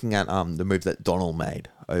probably looking at the move that Donald made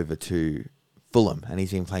over to Fulham, and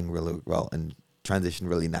he's been playing really well and transitioned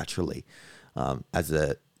really naturally as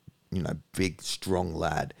a big strong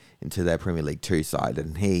lad into their Premier League 2 side,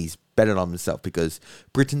 and he's betted on himself because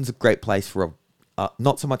Britain's a great place for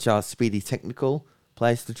not so much our speedy technical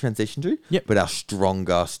players to transition to, but our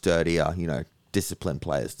stronger, sturdier, disciplined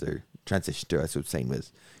players to transition to, as we've seen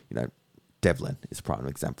with, Devlin is a prime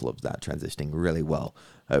example of that, transitioning really well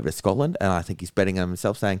over to Scotland. And I think he's betting on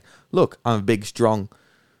himself, saying, look, I'm a big, strong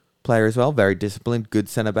player as well, very disciplined, good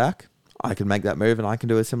centre-back. I can make that move and I can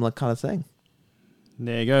do a similar kind of thing.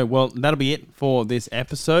 There you go. Well, that'll be it for this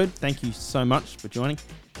episode. Thank you so much for joining.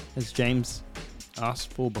 As James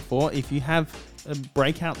asked for before, if you have a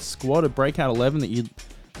breakout squad, a breakout 11 that you'd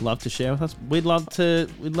love to share with us, we'd love to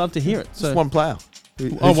hear it. So, just one player.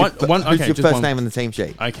 Who's your first name on the team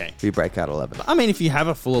sheet? Okay. For your breakout 11. If you have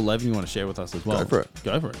a full 11 you want to share with us as well, Go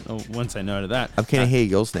for it. I won't say no to that. I'm keen to hear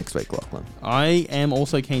yours next week, Lachlan. I am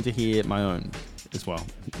also keen to hear my own as well.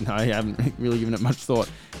 I haven't really given it much thought,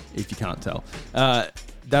 if you can't tell.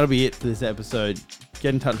 That'll be it for this episode.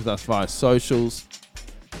 Get in touch with us via socials.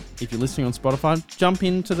 If you're listening on Spotify, jump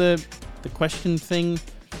into the question thing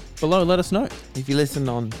below. Let us know. If you listen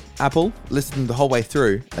on Apple, listen the whole way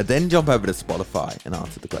through, and then jump over to Spotify and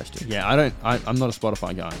answer the question. Yeah, I'm not a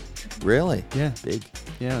Spotify guy. Really? Yeah. Big.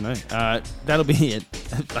 Yeah, I know. That'll be it.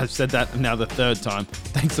 I've said that now the third time.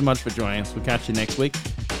 Thanks so much for joining us. We'll catch you next week.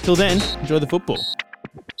 Till then, enjoy the football.